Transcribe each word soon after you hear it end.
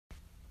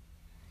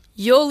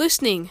You're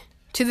listening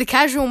to the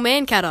Casual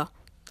Mancatter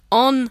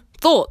on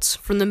Thoughts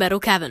from the Metal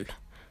Cavern.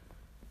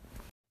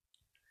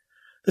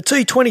 The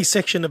T20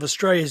 section of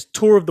Australia's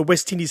tour of the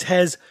West Indies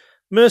has,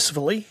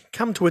 mercifully,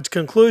 come to its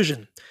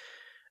conclusion,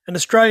 and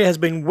Australia has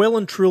been well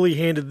and truly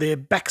handed their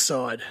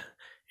backside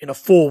in a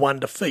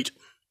 4-1 defeat.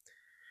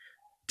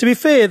 To be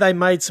fair, they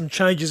made some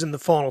changes in the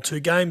final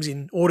two games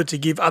in order to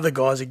give other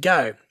guys a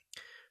go.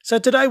 So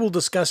today we'll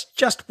discuss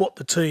just what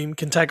the team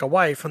can take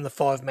away from the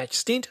 5-match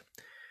stint,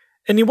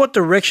 and in what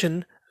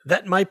direction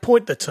that may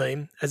point the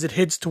team as it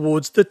heads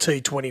towards the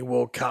T20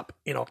 World Cup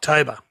in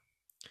October.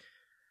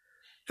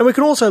 And we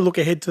can also look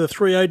ahead to the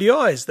 3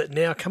 ODIs that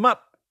now come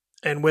up,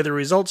 and whether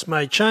results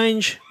may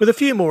change with a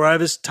few more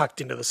overs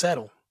tucked into the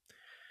saddle.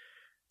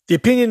 The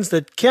opinions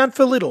that count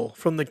for little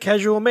from the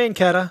Casual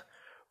Mancatter,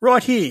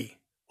 right here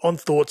on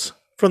Thoughts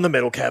from the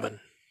Metal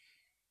Cavern.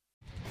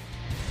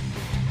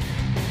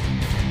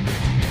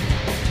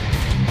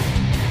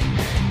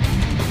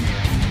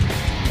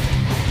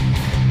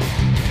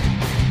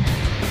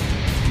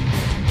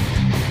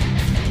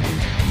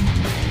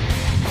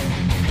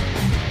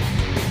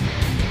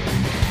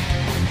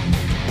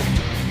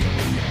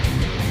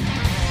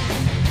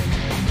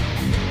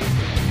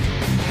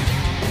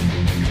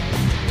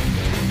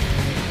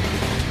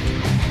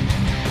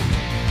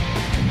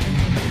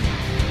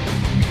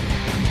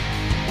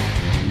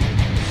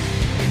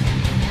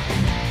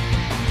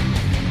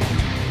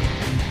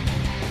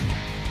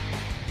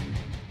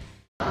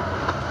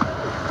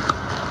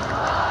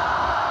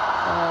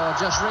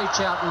 Just reach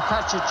out and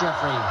catch it,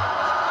 Jeffrey.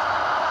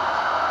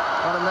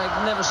 What a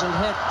magnificent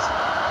hit.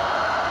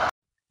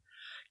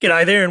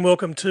 G'day there and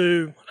welcome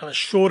to a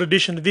short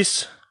edition of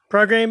this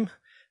program,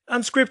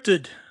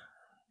 unscripted.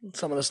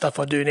 Some of the stuff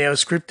I do now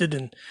is scripted,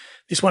 and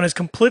this one is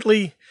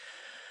completely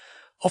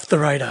off the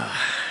radar,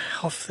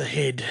 off the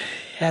head,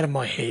 out of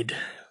my head,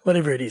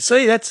 whatever it is.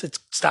 See, it's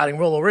starting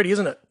well already,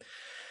 isn't it?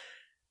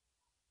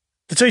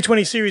 The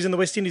T20 series in the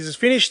West Indies is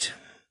finished.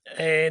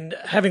 And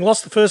having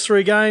lost the first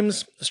 3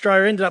 games,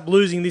 Australia ended up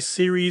losing this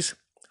series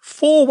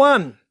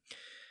 4-1.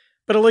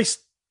 But at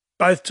least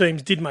both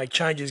teams did make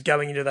changes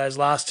going into those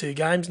last 2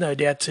 games, no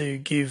doubt to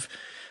give,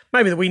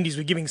 maybe the Windies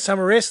were giving some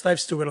a rest. They've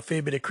still got a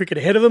fair bit of cricket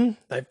ahead of them.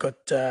 They've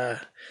got the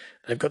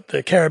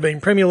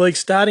Caribbean Premier League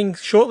starting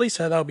shortly,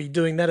 so they'll be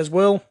doing that as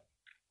well.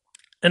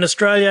 And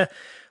Australia,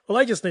 well,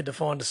 they just need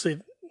to see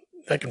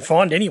if they can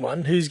find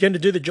anyone who's going to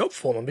do the job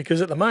for them,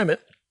 because at the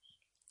moment,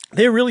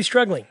 they're really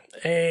struggling.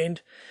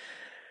 And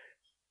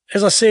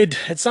as I said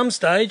at some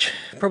stage,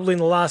 probably in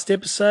the last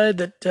episode,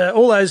 that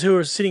all those who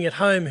are sitting at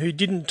home who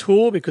didn't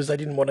tour because they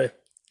didn't want to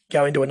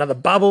go into another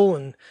bubble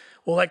and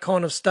all that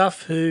kind of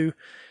stuff, who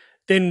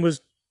then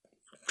was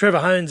Trevor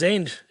Hohns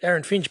and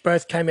Aaron Finch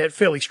both came out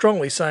fairly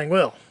strongly saying,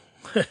 well,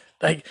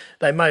 they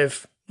may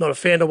have not have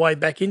found a way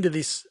back into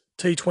this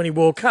T20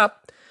 World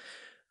Cup.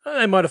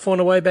 They might have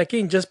found a way back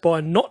in just by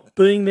not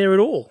being there at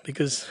all,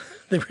 because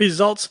the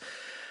results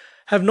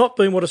have not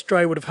been what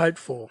Australia would have hoped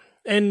for.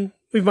 And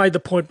we've made the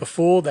point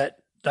before that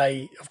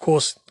they, of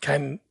course,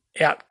 came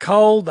out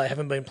cold. They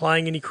haven't been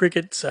playing any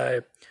cricket,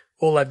 so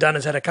all they've done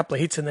is had a couple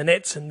of hits in the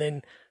nets, and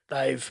then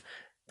they've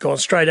gone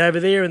straight over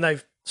there and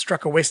they've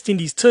struck a West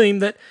Indies team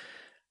that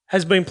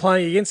has been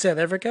playing against South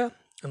Africa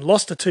and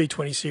lost a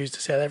T20 series to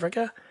South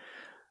Africa,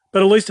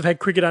 but at least have had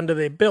cricket under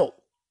their belt,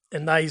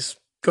 and they've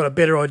got a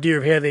better idea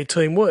of how their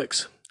team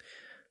works.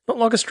 Not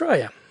like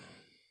Australia.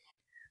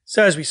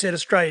 So as we said,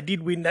 Australia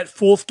did win that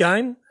 4th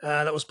game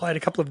that was played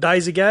a couple of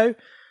days ago.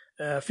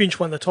 Finch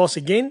won the toss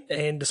again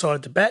and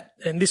decided to bat,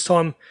 and this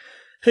time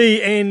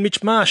he and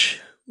Mitch Marsh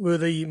were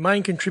the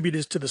main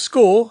contributors to the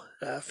score.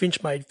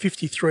 Finch made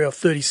 53 off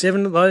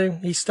 37, though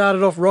he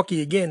started off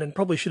rocky again and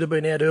probably should have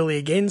been out early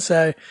again,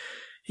 so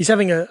he's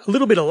having a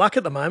little bit of luck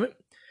at the moment.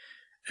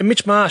 And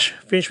Mitch Marsh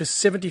finished with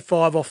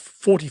 75 off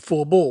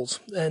 44 balls,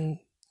 and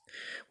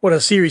what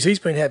a series he's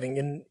been having.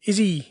 And is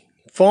he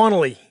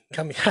finally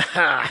coming?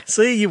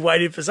 See,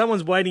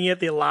 someone's waiting out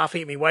there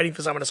laughing at me, waiting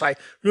for someone to say,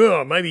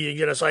 oh, maybe you're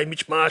going to say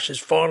Mitch Marsh is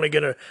finally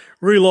going to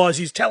realise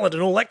his talent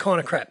and all that kind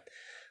of crap.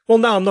 Well,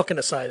 no, I'm not going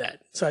to say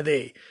that. So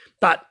there.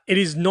 But it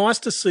is nice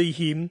to see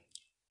him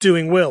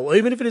doing well.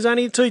 Even if it is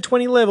only at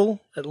T20 level,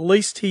 at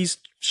least he's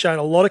shown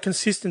a lot of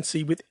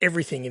consistency with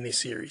everything in this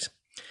series.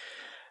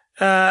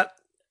 The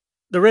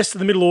rest of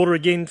the middle order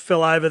again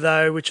fell over,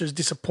 though, which is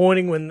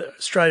disappointing, when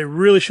Australia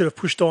really should have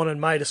pushed on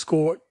and made a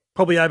score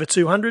probably over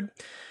 200.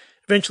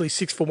 Eventually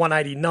 6 for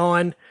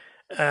 189.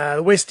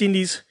 The West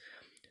Indies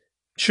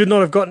should not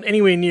have gotten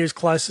anywhere near as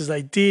close as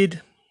they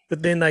did,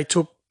 but then they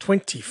took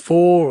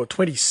 24 or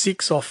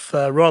 26 off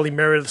Riley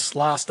Meredith's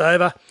last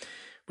over,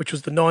 which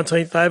was the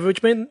 19th over,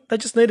 which meant they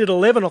just needed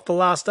 11 off the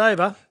last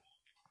over.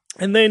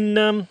 And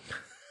then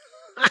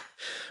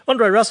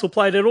Andre Russell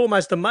played it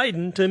almost a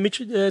maiden to Mitch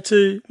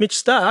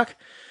Starc,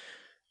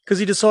 because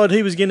he decided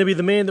he was going to be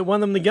the man that won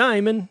them the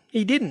game, and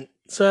he didn't.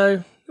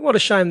 So what a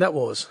shame that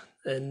was.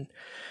 And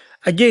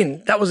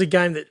again, that was a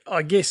game that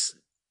I guess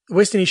the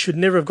West Indies should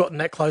never have gotten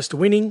that close to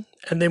winning,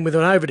 and then with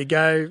an over to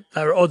go,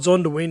 they were odds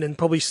on to win and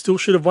probably still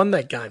should have won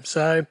that game.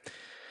 So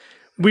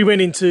we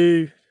went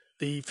into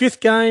the fifth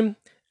game,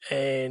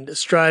 and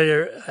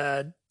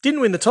Australia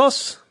didn't win the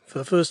toss for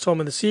the first time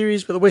in the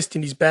series, but the West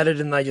Indies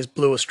batted and they just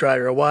blew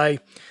Australia away,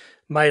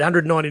 made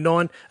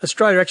 199.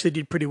 Australia actually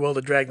did pretty well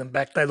to drag them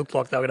back. They looked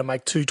like they were going to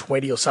make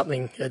 220 or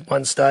something at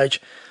one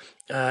stage.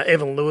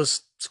 Evan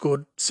Lewis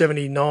scored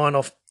 79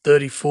 off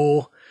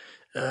 34.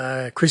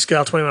 Chris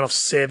Gale, 21 off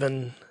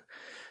 7.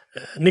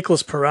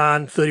 Nicholas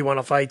Paran, 31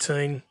 off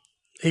 18.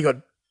 He got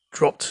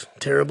dropped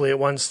terribly at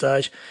one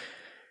stage.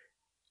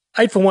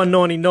 8 for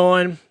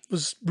 199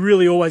 was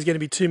really always going to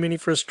be too many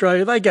for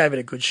Australia. They gave it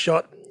a good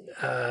shot.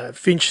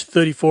 Finch,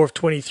 34 off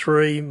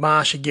 23.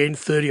 Marsh again,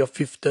 30 off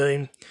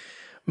 15.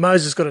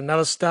 Moses got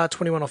another start,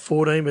 21 off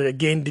 14, but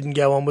again didn't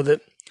go on with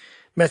it.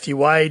 Matthew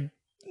Wade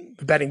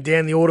batting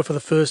down the order for the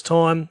first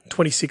time,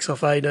 26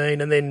 off 18,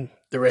 and then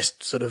the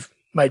rest sort of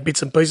made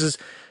bits and pieces.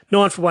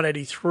 9 for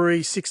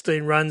 183,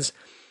 16 runs,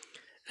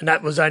 and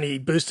that was only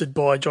boosted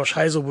by Josh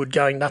Hazlewood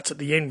going nuts at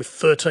the end with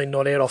 13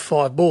 not out off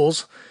 5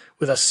 balls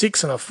with a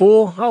 6 and a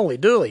 4. Holy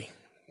dooly.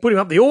 Put him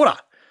up the order.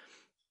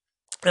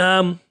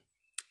 So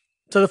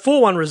the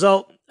 4-1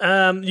 result,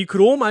 you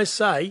could almost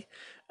say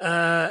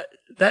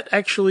that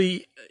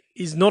actually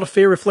is not a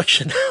fair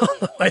reflection on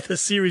the way the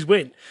series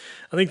went.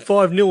 I think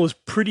 5-0 was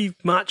pretty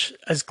much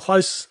as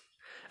close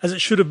as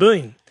it should have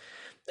been.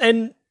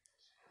 And,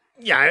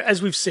 yeah,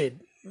 as we've said,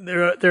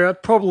 there are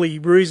probably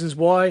reasons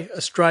why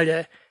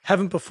Australia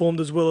haven't performed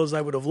as well as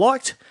they would have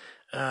liked.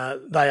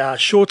 They are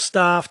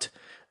short-staffed.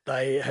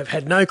 They have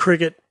had no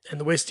cricket, and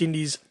the West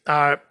Indies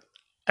are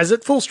as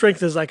at full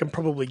strength as they can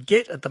probably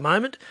get at the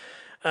moment,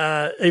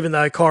 even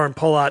though Kyron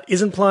Pollard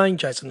isn't playing,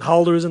 Jason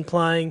Holder isn't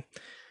playing.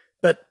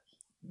 But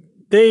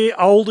their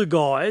older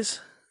guys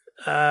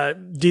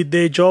did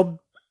their job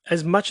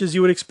as much as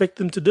you would expect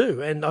them to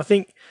do. And I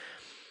think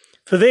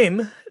for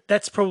them,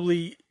 that's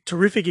probably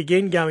terrific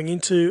again going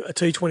into a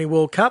T20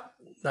 World Cup.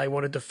 They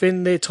want to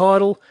defend their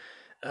title.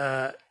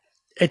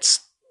 It's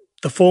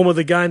the form of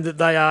the game that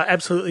they are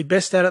absolutely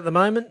best at the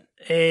moment.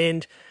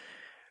 And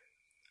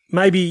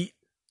maybe,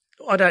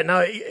 I don't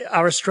know,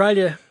 are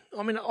Australia,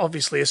 I mean,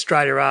 obviously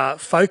Australia are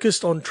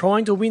focused on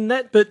trying to win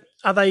that, but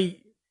are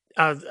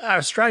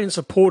Australian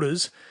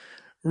supporters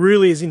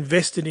really as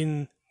invested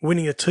in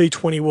winning a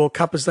T20 World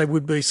Cup as they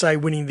would be, say,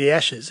 winning the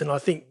Ashes? And I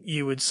think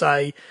you would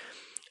say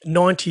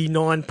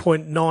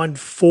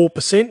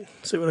 99.94%,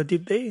 see what I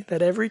did there,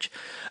 that average,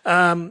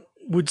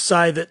 would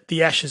say that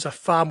the Ashes are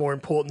far more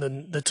important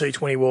than the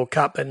T20 World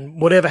Cup.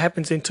 And whatever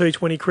happens in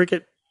T20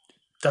 cricket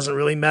doesn't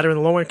really matter in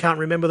the long run. Can't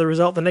remember the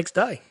result the next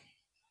day.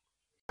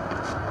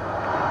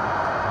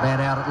 Man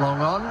out at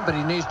long on, but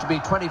he needs to be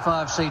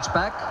 25 seats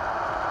back.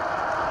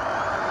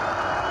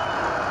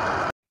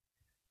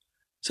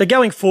 So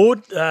going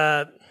forward,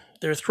 there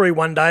are 3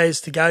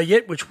 one-days to go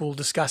yet, which we'll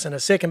discuss in a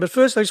second. But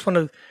first, I just want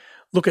to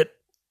look at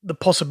the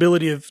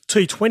possibility of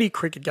T20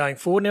 cricket going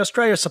forward. Now,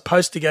 Australia is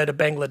supposed to go to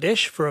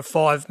Bangladesh for a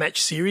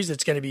 5-match series.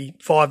 It's going to be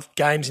 5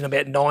 games in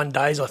about 9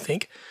 days, I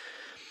think.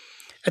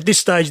 At this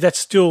stage, that's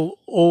still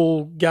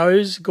all go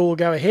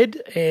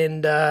ahead,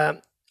 and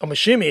I'm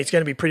assuming it's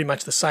going to be pretty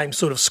much the same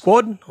sort of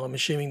squad. I'm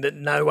assuming that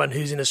no one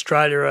who's in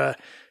Australia are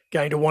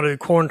going to want to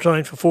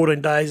quarantine for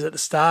 14 days at the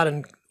start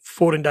and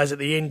 14 days at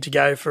the end to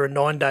go for a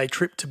 9-day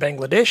trip to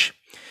Bangladesh.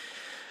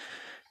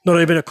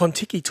 Not even a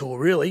Kontiki tour,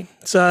 really.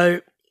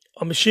 So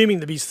I'm assuming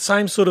there'll be the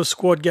same sort of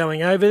squad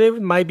going over there,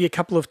 maybe a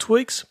couple of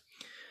tweaks.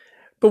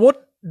 But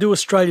what do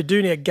Australia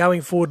do now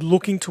going forward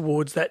looking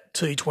towards that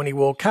T20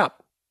 World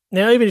Cup?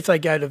 Now, even if they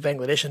go to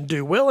Bangladesh and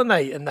do well, and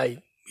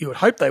they you would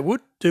hope they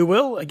would do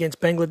well against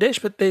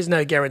Bangladesh, but there's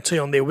no guarantee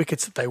on their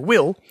wickets that they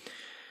will.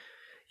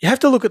 You have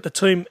to look at the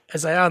team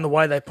as they are and the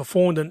way they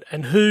performed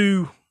and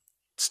who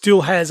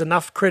still has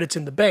enough credits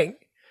in the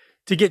bank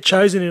to get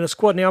chosen in a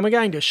squad. Now, I'm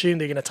going to assume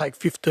they're going to take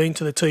 15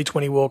 to the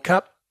T20 World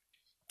Cup,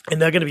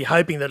 and they're going to be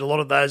hoping that a lot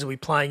of those will be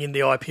playing in the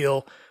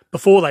IPL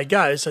before they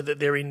go so that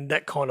they're in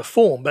that kind of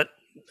form. But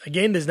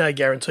again, there's no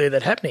guarantee of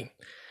that happening.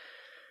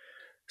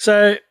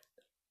 So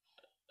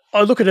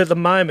I look at it at the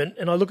moment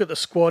and I look at the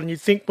squad and you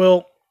think,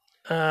 well,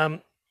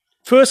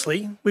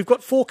 firstly, we've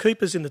got 4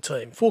 keepers in the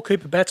team, 4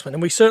 keeper batsmen,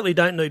 and we certainly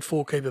don't need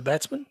 4 keeper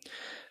batsmen.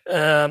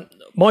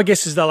 My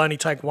guess is they'll only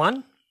take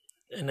 1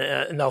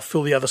 and they'll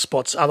fill the other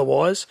spots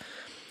otherwise.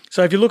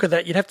 So if you look at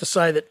that, you'd have to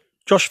say that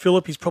Josh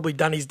Phillip, he's probably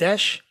done his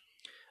dash,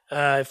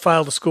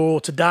 failed to score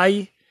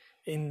today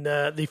in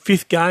the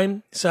 5th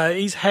game. So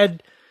he's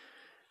had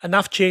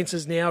enough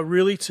chances now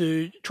really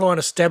to try and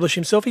establish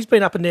himself. He's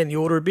been up and down the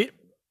order a bit,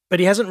 but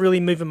he hasn't really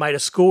even made a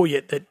score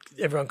yet that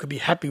everyone could be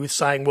happy with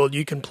saying, well,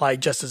 you can play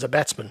just as a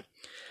batsman.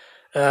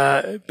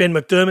 Ben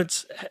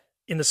McDermott's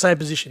in the same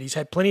position. He's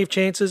had plenty of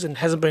chances and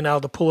hasn't been able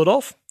to pull it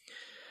off.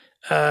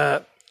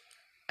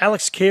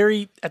 Alex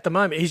Carey, at the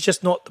moment, he's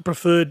just not the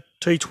preferred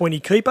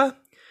T20 keeper.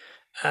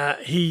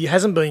 He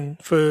hasn't been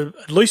for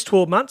at least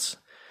 12 months,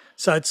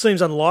 so it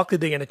seems unlikely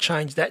they're going to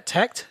change that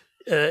tact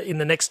in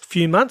the next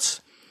few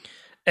months.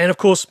 And, of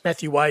course,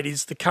 Matthew Wade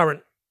is the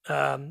current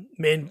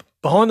man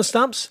behind the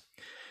stumps.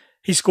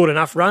 He scored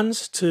enough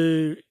runs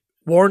to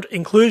warrant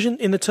inclusion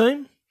in the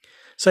team.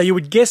 So you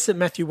would guess that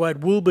Matthew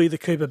Wade will be the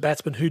Cooper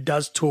batsman who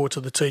does tour to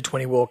the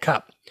T20 World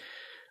Cup.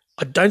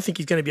 I don't think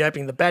he's going to be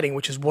opening the batting,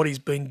 which is what he's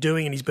been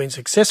doing and he's been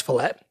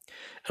successful at.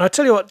 And I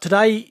tell you what,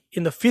 today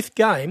in the fifth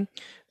game,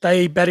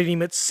 they batted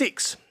him at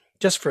 6,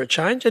 just for a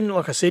change. And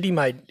like I said, he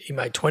made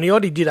 20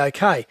 odd. He did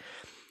okay.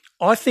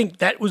 I think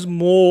that was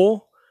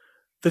more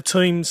the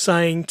team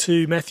saying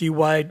to Matthew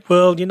Wade,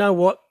 well, you know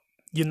what?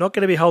 You're not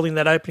going to be holding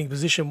that opening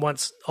position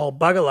once old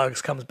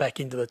Buggerlugs comes back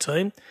into the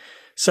team.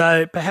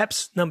 So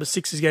perhaps number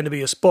 6 is going to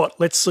be a spot.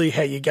 Let's see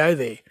how you go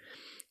there.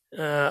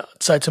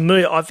 So to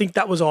me, I think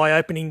that was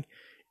eye-opening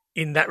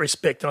in that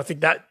respect. And I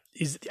think that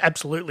is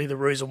absolutely the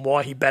reason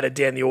why he batted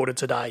down the order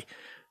today,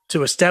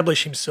 to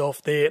establish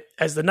himself there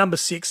as the number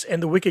 6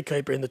 and the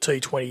wicketkeeper in the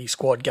T20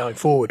 squad going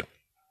forward.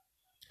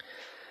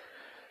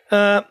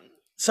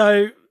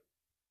 So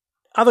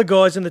other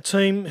guys in the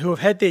team who have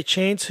had their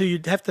chance, who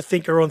you'd have to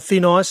think are on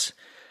thin ice,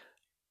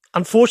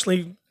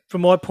 unfortunately,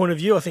 from my point of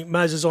view, I think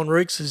Moses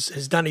Henriques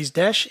has done his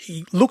dash.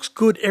 He looks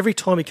good every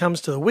time he comes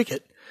to the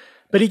wicket,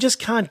 but he just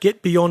can't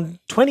get beyond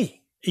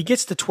 20. He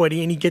gets to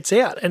 20 and he gets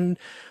out. And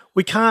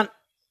we can't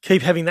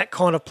keep having that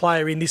kind of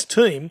player in this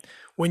team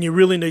when you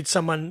really need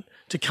someone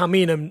to come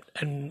in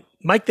and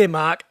make their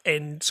mark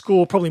and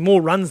score probably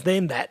more runs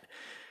than that,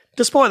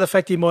 despite the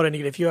fact he might only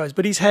get a few overs.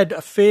 But he's had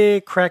a fair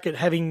crack at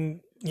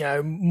having,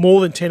 more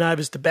than 10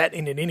 overs to bat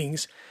in an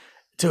innings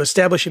to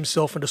establish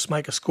himself and to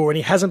make a score, and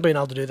he hasn't been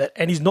able to do that.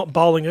 And he's not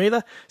bowling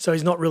either, so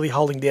he's not really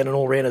holding down an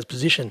all-rounder's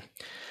position.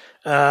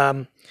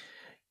 It'll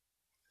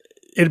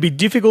be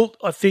difficult,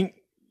 I think,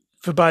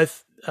 for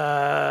both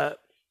Dan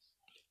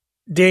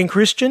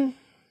Christian,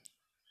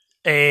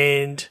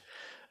 and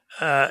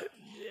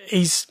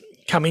he's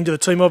come into the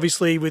team,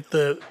 obviously, with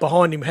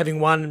behind him having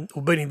won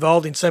or been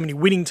involved in so many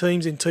winning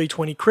teams in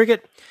T20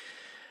 cricket.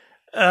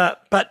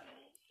 But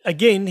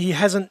again, he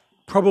hasn't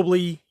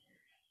probably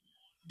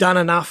done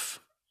enough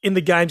in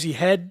the games he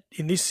had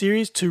in this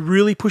series to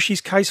really push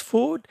his case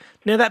forward.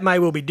 Now, that may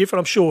well be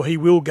different. I'm sure he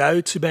will go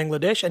to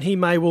Bangladesh and he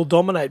may well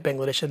dominate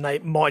Bangladesh and they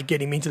might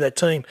get him into that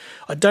team.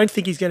 I don't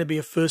think he's going to be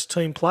a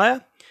first-team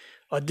player.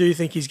 I do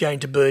think he's going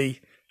to be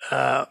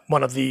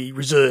one of the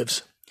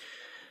reserves.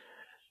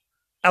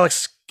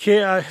 Alex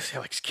Carey,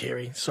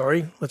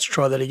 let's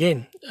try that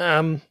again.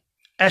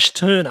 Ash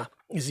Turner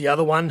is the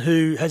other one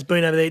who has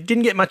been over there.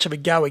 Didn't get much of a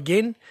go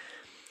again.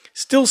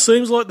 Still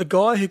seems like the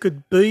guy who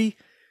could be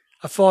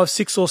a 5,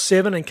 6 or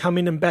 7 and come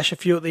in and bash a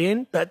few at the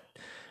end. But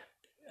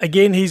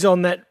again, he's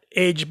on that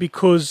edge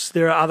because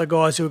there are other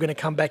guys who are going to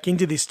come back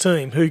into this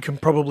team who can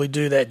probably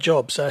do that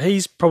job. So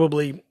he's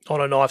probably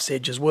on a knife's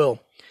edge as well.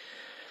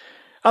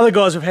 Other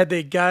guys have had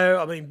their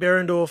go. I mean,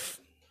 Behrendorff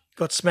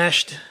got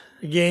smashed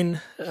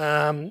again.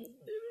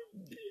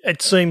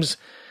 It seems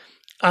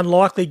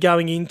unlikely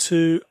going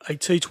into a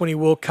T20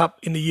 World Cup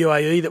in the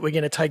UAE that we're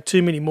going to take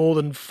too many more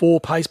than 4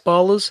 pace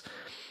bowlers.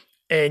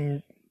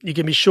 And you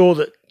can be sure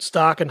that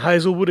Stark and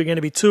Hazelwood are going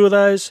to be 2 of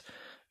those.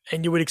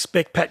 And you would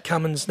expect Pat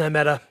Cummins, no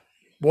matter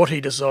what he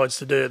decides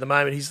to do at the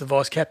moment, he's the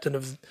vice-captain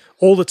of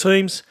all the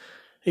teams.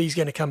 He's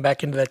going to come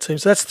back into that team.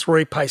 So that's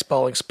 3 pace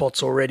bowling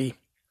spots already.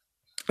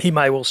 He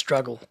may well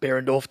struggle,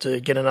 Behrendorff, to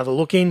get another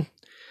look in.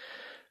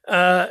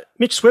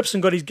 Mitch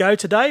Swepson got his go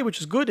today, which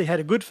is good. He had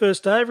a good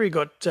first over. He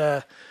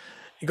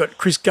got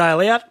Chris Gale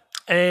out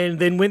and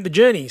then went the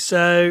journey.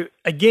 So,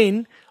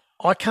 again,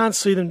 I can't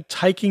see them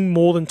taking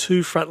more than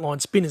 2 frontline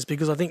spinners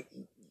because I think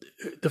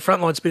the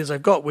frontline spinners they've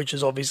got, which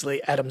is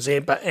obviously Adam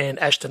Zampa and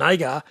Ashton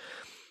Agar,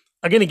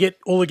 are going to get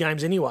all the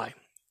games anyway.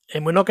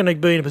 And we're not going to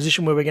be in a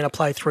position where we're going to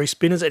play 3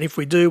 spinners. And if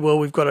we do, well,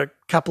 we've got a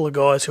couple of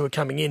guys who are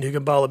coming in who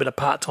can bowl a bit of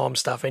part-time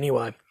stuff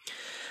anyway.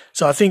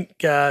 So I think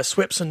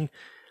Swepson,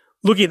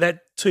 looking at that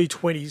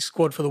T20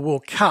 squad for the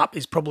World Cup,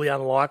 is probably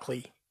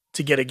unlikely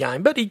to get a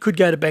game. But he could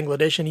go to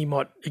Bangladesh and he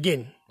might,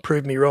 again,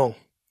 prove me wrong.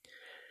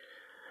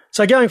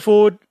 So going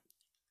forward,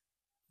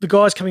 the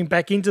guys coming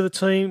back into the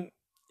team,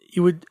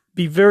 you would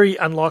be very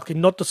unlikely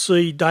not to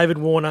see David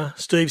Warner,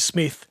 Steve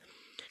Smith,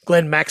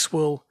 Glenn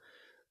Maxwell,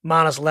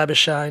 Marnus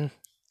Labuschagne,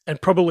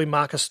 and probably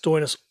Marcus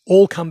Stoinis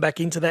all come back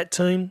into that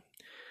team.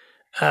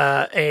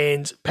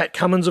 And Pat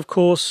Cummins, of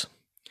course.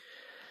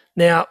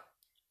 Now,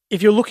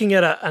 if you're looking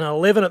at an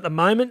 11 at the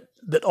moment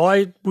that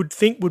I would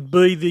think would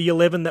be the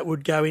 11 that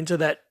would go into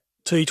that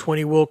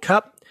T20 World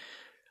Cup,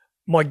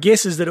 my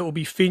guess is that it will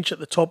be Finch at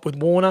the top with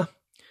Warner.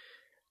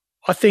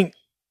 I think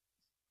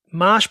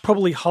Marsh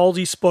probably holds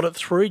his spot at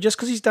 3 just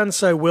because he's done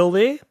so well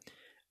there.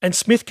 And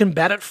Smith can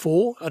bat at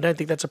 4. I don't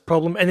think that's a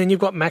problem. And then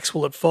you've got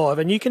Maxwell at 5.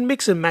 And you can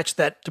mix and match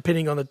that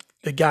depending on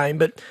the game.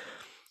 But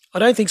I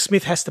don't think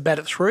Smith has to bat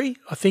at 3.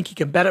 I think he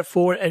can bat at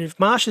 4. And if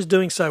Marsh is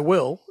doing so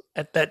well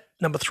at that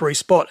number 3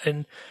 spot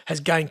and has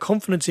gained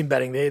confidence in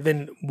batting there,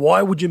 then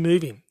why would you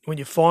move him when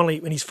he's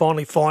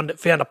finally found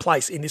a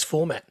place in this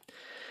format?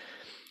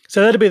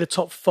 So that'd be the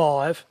top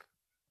 5.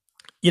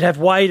 You'd have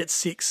Wade at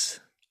 6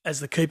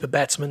 as the keeper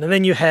batsman. And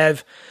then you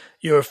have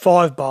your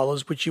 5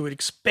 bowlers, which you would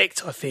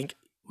expect, I think,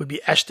 would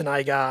be Ashton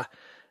Agar,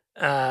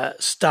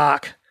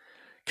 Stark,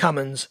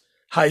 Cummins,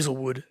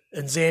 Hazelwood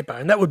and Zampa.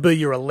 And that would be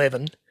your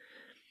 11.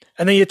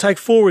 And then you take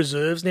 4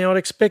 reserves. Now, I'd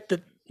expect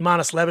that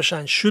Marnus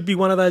Labuschagne should be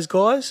one of those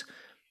guys.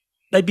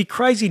 They'd be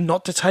crazy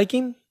not to take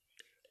him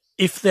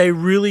if they're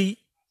really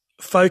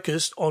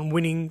focused on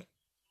winning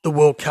the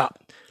World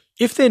Cup.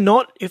 If they're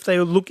not, if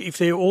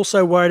they're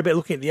also worried about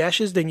looking at the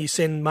Ashes, then you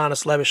send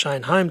Marnus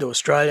Labuschagne home to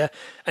Australia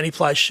and he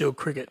plays Shield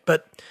cricket.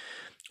 But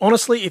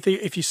honestly, if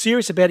you're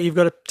serious about it, you've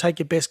got to take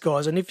your best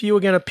guys. And if you were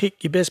going to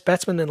pick your best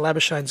batsman, then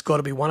Labuschagne's got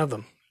to be one of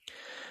them.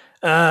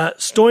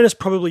 Stoinis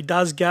probably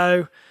does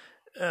go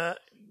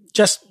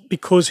just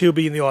because he'll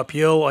be in the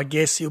IPL. I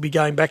guess he'll be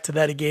going back to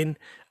that again.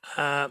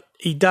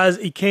 He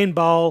can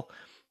bowl.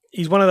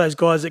 He's one of those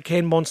guys that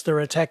can monster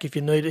attack if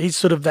you need it. He's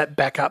sort of that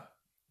backup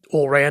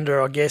all-rounder,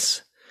 I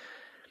guess.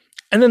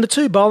 And then the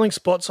two bowling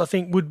spots, I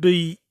think, would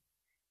be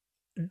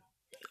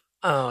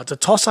it's a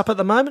toss-up at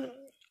the moment.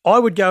 I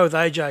would go with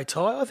AJ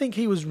Tye. I think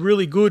he was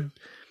really good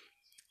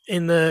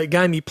in the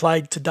game he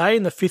played today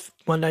in the 5th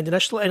One Day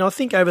International, and I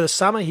think over the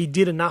summer he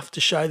did enough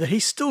to show that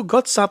he's still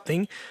got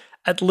something,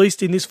 at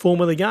least in this form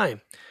of the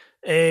game.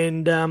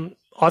 And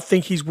I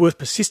think he's worth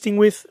persisting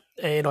with,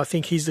 and I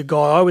think he's the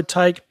guy I would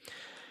take.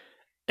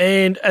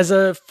 And as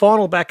a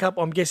final backup,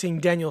 I'm guessing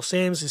Daniel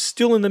Sams is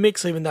still in the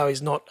mix, even though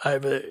he's not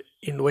over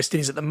in the West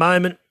Indies at the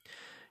moment.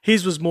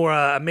 His was more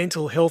a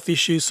mental health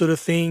issue sort of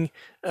thing.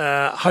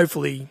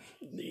 Hopefully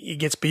he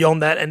gets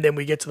beyond that, and then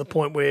we get to the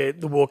point where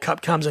the World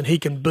Cup comes and he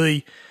can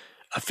be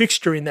a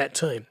fixture in that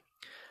team.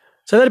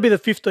 So that'd be the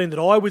 15 that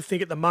I would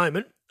think at the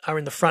moment are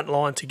in the front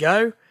line to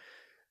go.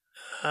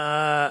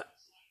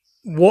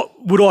 What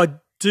would I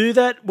do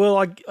that? Well,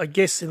 I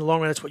guess in the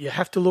long run that's what you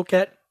have to look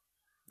at.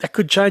 That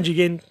could change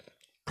again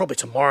probably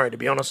tomorrow, to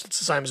be honest. It's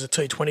the same as a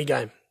T20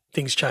 game.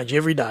 Things change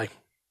every day.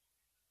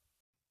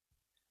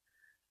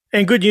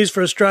 And good news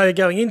for Australia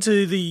going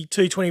into the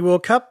T20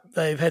 World Cup.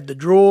 They've had the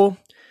draw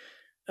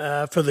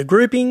for the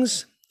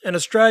groupings. And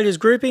Australia's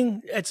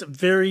grouping, it's a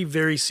very,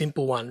 very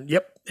simple one.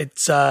 Yep,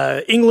 it's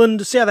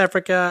England, South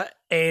Africa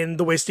and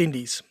the West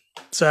Indies.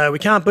 So we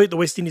can't beat the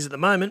West Indies at the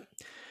moment.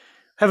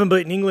 Haven't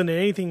beaten England in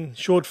anything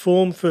short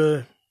form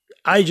for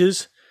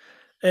ages.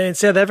 And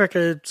South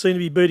Africa seem to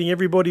be beating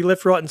everybody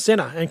left, right and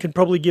centre and can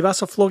probably give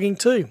us a flogging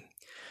too.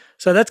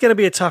 So that's going to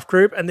be a tough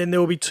group. And then there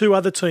will be two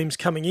other teams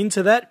coming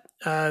into that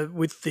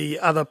with the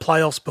other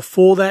playoffs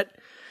before that.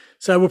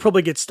 So we'll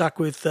probably get stuck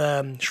with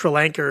Sri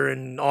Lanka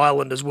and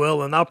Ireland as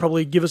well, and they'll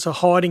probably give us a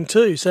hiding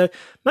too. So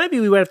maybe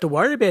we won't have to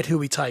worry about who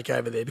we take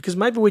over there, because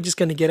maybe we're just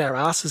going to get our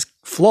asses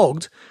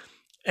flogged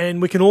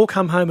and we can all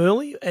come home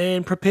early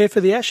and prepare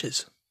for the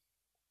Ashes.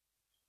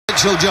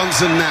 Mitchell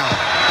Johnson now.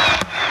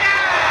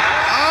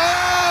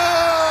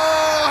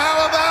 Oh,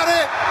 how about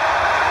it?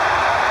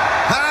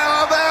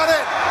 How about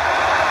it?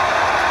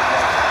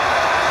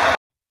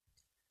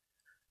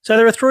 So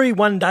there are 3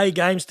 one-day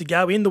games to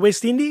go in the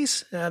West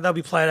Indies. They'll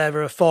be played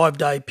over a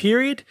 5-day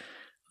period.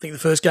 I think the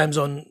first game's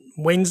on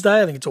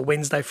Wednesday. I think it's a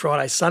Wednesday,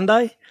 Friday,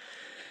 Sunday.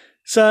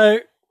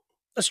 So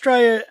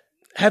Australia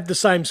have the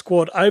same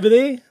squad over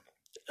there.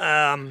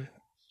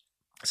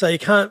 So you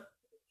can't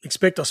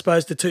expect, I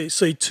suppose, to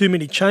see too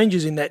many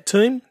changes in that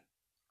team.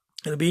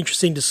 It'll be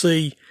interesting to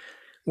see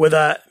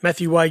whether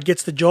Matthew Wade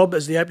gets the job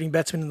as the opening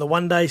batsman in the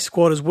one-day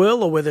squad as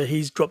well, or whether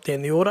he's dropped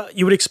down the order.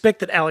 You would expect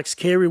that Alex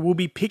Carey will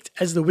be picked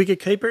as the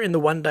wicketkeeper in the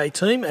one-day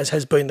team, as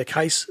has been the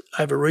case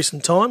over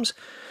recent times.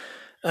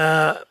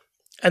 And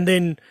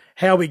then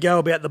how we go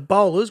about the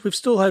bowlers, we've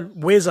still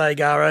had Wes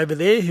Agar over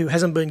there, who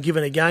hasn't been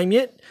given a game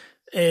yet,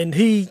 and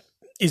he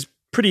is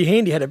pretty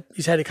handy.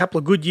 He's had a couple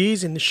of good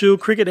years in the Shield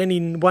cricket and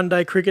in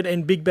one-day cricket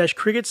and Big Bash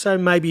cricket, so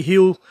maybe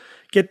he'll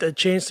get the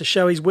chance to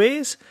show his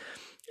wares.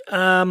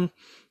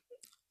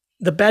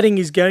 The batting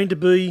is going to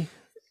be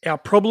our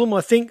problem, I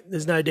think.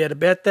 There's no doubt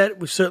about that.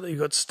 We've certainly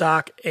got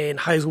Stark and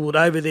Hazelwood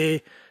over there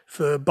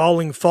for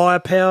bowling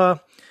firepower.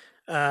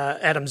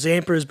 Adam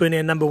Zampa has been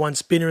our number one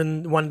spinner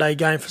in the one-day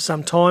game for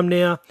some time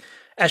now.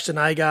 Ashton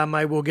Agar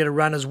may well get a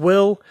run as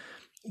well,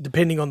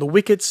 depending on the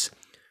wickets.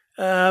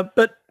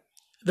 But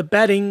the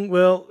batting,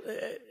 well,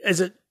 as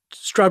it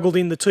struggled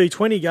in the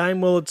T20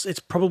 game, well, it's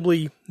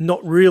probably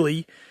not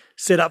really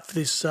set up for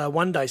this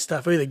one-day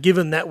stuff either,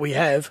 given that we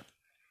have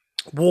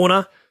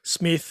Warner,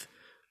 Smith,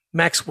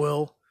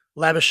 Maxwell,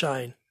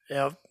 Labuschagne,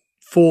 our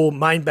 4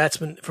 main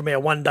batsmen from our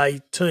one-day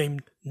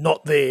team,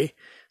 not there.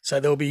 So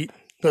there'll be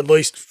at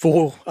least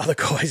 4 other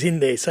guys in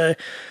there. So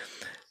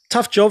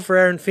tough job for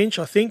Aaron Finch,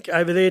 I think,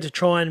 over there to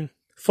try and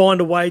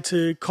find a way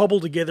to cobble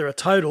together a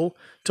total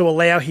to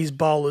allow his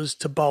bowlers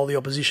to bowl the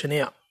opposition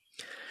out.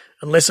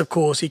 Unless, of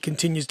course, he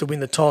continues to win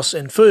the toss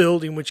and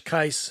field, in which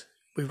case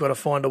we've got to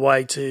find a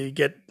way to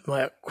get them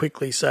out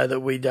quickly so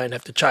that we don't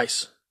have to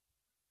chase.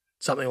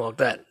 Something like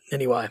that.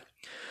 Anyway,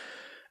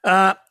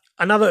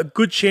 another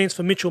good chance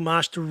for Mitchell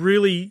Marsh to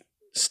really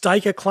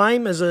stake a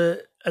claim as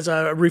a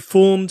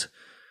reformed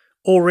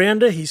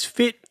all-rounder. He's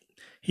fit.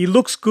 He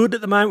looks good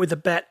at the moment with the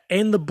bat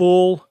and the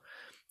ball.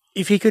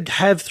 If he could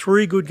have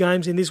 3 good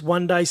games in this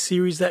one-day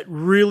series, that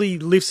really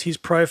lifts his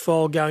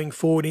profile going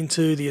forward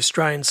into the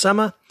Australian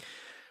summer,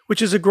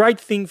 which is a great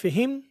thing for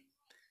him.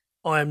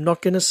 I am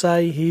not going to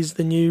say he's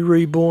the new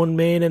reborn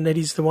man and that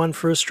he's the one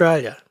for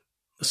Australia.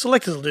 The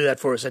selectors will do that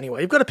for us anyway.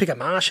 You've got to pick a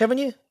Marsh, haven't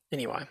you?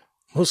 Anyway,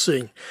 we'll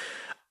see.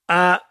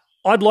 I'd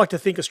like to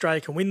think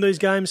Australia can win these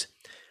games,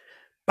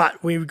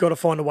 but we've got to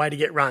find a way to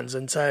get runs.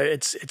 And so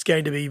it's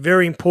going to be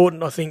very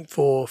important, I think,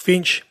 for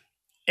Finch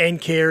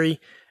and Carey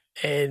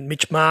and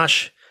Mitch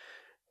Marsh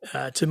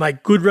to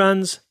make good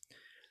runs.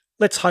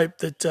 Let's hope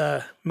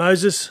that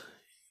Moses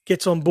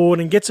gets on board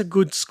and gets a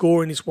good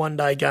score in this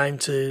one-day game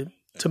to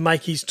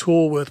make his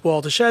tour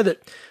worthwhile, to show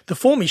that the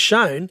form he's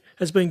shown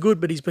has been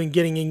good, but he's been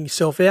getting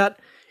himself out.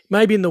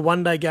 Maybe in the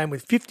one-day game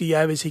with 50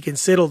 overs, he can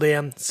settle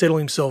down, settle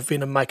himself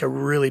in and make a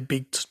really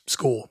big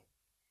score.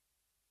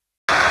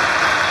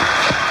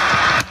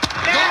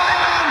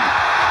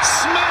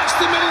 Smashed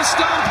the middle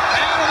stump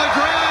out of the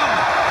ground.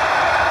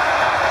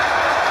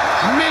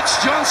 Mitch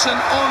Johnson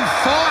on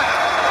fire.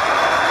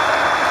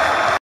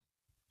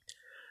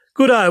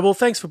 Good-o. Well,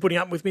 thanks for putting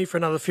up with me for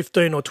another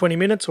 15 or 20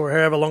 minutes or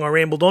however long I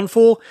rambled on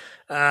for.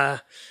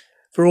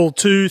 For all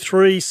 2,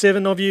 3,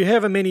 7 of you,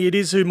 however many it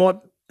is who might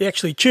be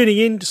actually tuning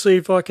in to see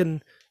if I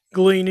can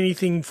glean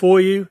anything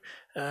for you,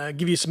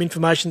 give you some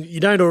information that you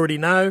don't already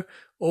know,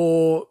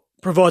 or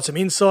provide some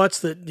insights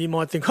that you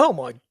might think, oh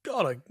my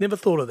God, I never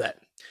thought of that.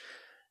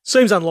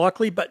 Seems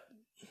unlikely, but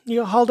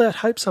you hold out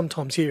hope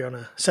sometimes here on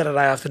a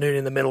Saturday afternoon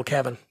in the Metal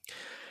Cavern.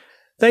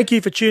 Thank you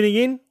for tuning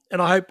in,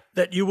 and I hope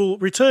that you will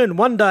return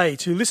one day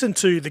to listen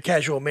to The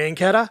Casual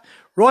Mancatter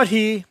right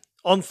here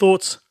on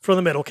Thoughts from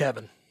the Metal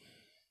Cavern.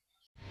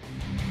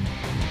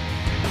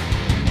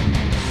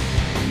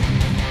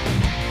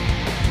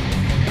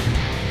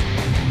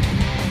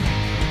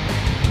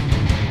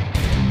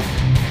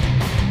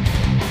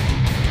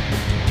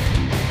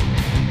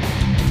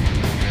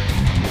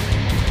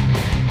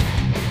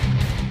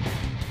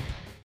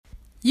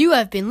 You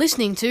have been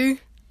listening to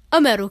a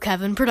Metal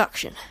Cavern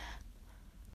production.